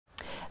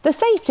The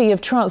safety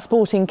of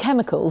transporting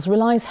chemicals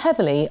relies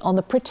heavily on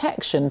the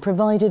protection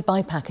provided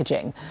by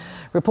packaging.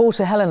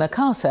 Reporter Helena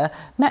Carter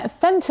met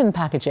Fenton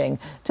Packaging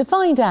to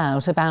find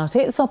out about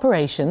its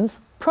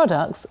operations,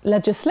 products,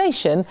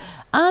 legislation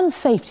and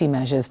safety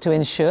measures to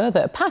ensure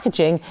that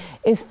packaging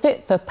is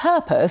fit for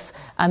purpose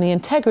and the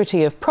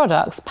integrity of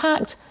products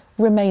packed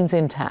remains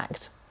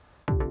intact.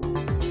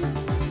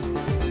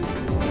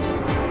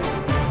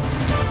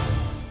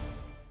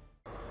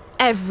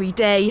 Every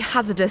day,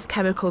 hazardous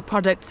chemical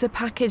products are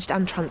packaged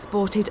and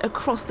transported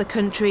across the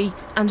country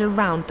and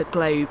around the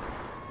globe.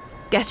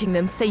 Getting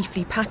them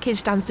safely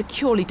packaged and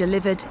securely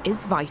delivered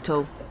is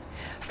vital.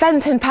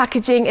 Fenton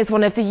Packaging is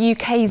one of the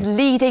UK's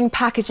leading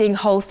packaging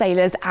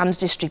wholesalers and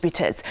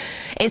distributors.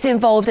 It's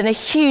involved in a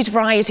huge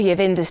variety of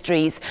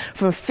industries,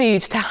 from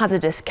food to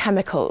hazardous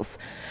chemicals.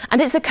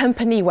 And it's a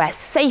company where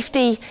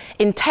safety,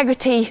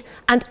 integrity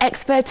and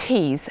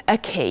expertise are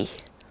key.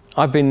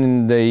 I've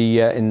been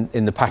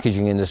in the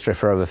packaging industry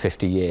for over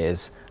 50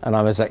 years, and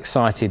I'm as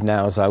excited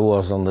now as I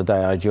was on the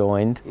day I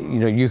joined. You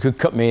know, you could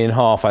cut me in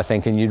half, I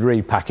think, and you'd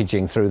read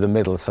packaging through the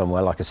middle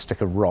somewhere like a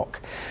stick of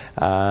rock.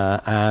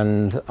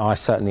 And I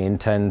certainly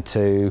intend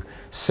to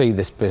see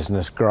this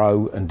business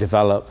grow and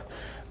develop,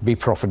 be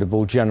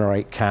profitable,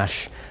 generate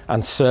cash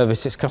and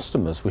service its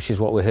customers, which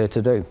is what we're here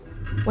to do.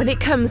 When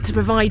it comes to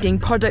providing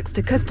products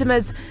to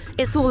customers,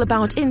 it's all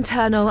about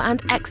internal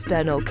and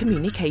external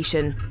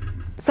communication.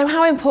 So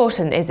how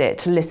important is it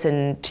to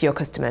listen to your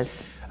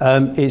customers?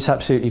 It's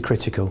absolutely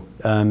critical.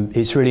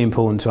 It's really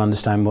important to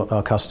understand what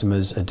our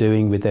customers are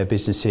doing with their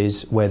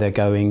businesses, where they're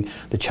going,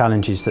 the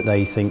challenges that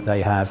they think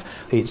they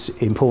have. It's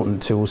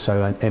important to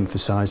also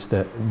emphasise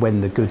that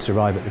when the goods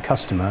arrive at the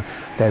customer,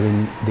 they're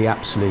in the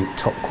absolute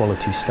top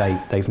quality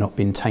state. They've not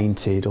been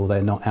tainted or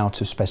they're not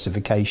out of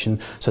specification,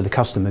 so the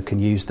customer can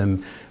use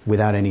them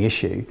without any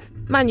issue.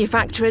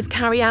 Manufacturers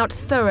carry out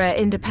thorough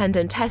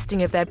independent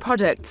testing of their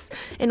products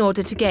in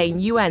order to gain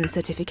UN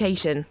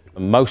certification.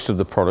 Most of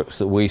the products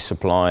that we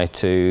supply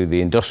to the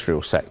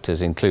industrial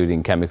sectors,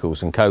 including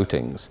chemicals and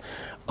coatings,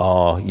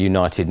 are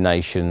United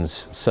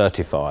Nations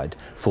certified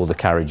for the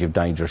carriage of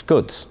dangerous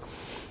goods.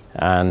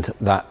 And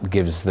that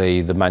gives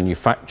the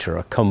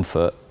manufacturer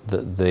comfort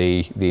that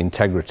the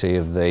integrity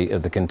of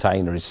the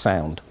container is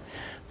sound.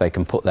 They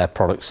can put their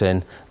products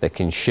in, they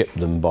can ship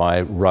them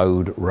by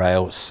road,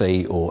 rail,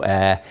 sea or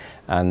air,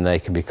 and they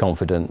can be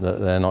confident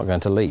that they're not going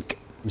to leak.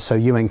 So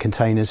UN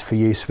containers for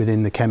use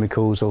within the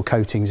chemicals or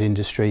coatings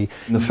industry.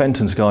 The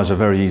Fenton's guys are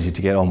very easy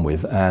to get on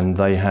with, and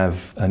they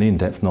have an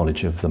in-depth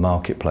knowledge of the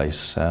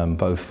marketplace,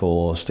 both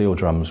for steel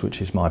drums,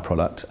 which is my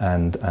product,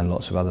 and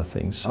lots of other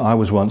things. I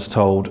was once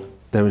told,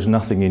 there is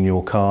nothing in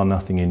your car,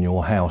 nothing in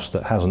your house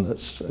that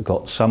hasn't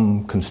got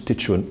some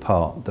constituent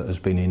part that has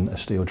been in a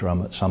steel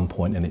drum at some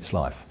point in its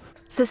life.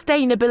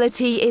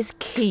 Sustainability is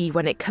key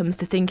when it comes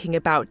to thinking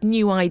about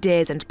new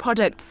ideas and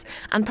products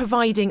and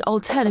providing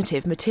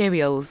alternative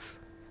materials.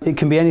 It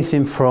can be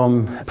anything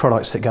from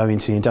products that go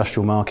into the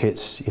industrial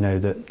markets, you know,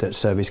 that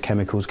service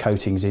chemicals,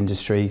 coatings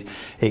industry.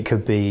 It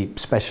could be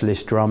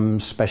specialist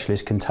drums,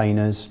 specialist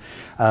containers,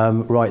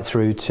 right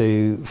through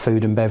to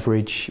food and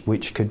beverage,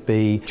 which could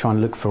be trying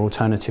to look for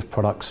alternative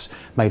products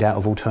made out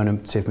of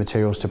alternative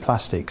materials to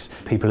plastics.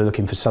 People are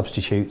looking for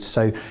substitutes,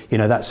 so you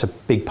know that's a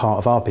big part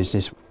of our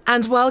business.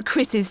 And while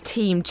Chris's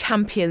team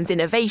champions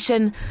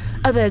innovation,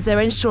 others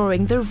are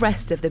ensuring the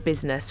rest of the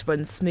business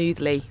runs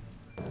smoothly.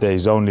 There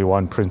is only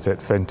one prince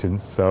at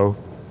Fenton's, so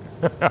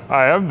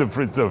I am the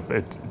prince of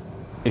Fenton.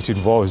 It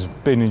involves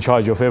being in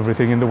charge of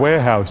everything in the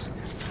warehouse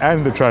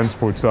and the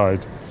transport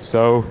side.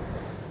 So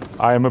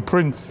I am a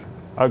prince.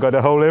 I got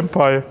a whole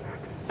empire.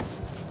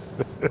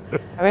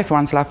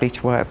 Everyone's lovely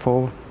to work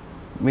for,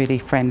 really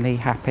friendly,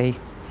 happy.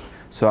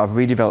 So I've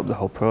redeveloped the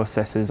whole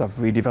processes, I've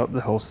redeveloped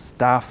the whole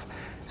staff.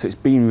 So it's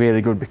been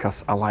really good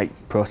because I like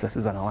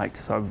processes and I like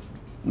to sort of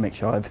make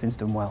sure everything's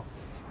done well.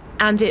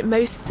 And it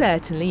most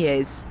certainly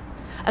is.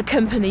 A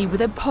company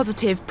with a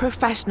positive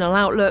professional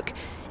outlook,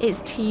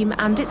 its team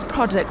and its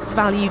products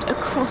valued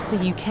across the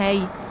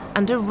UK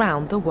and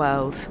around the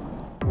world.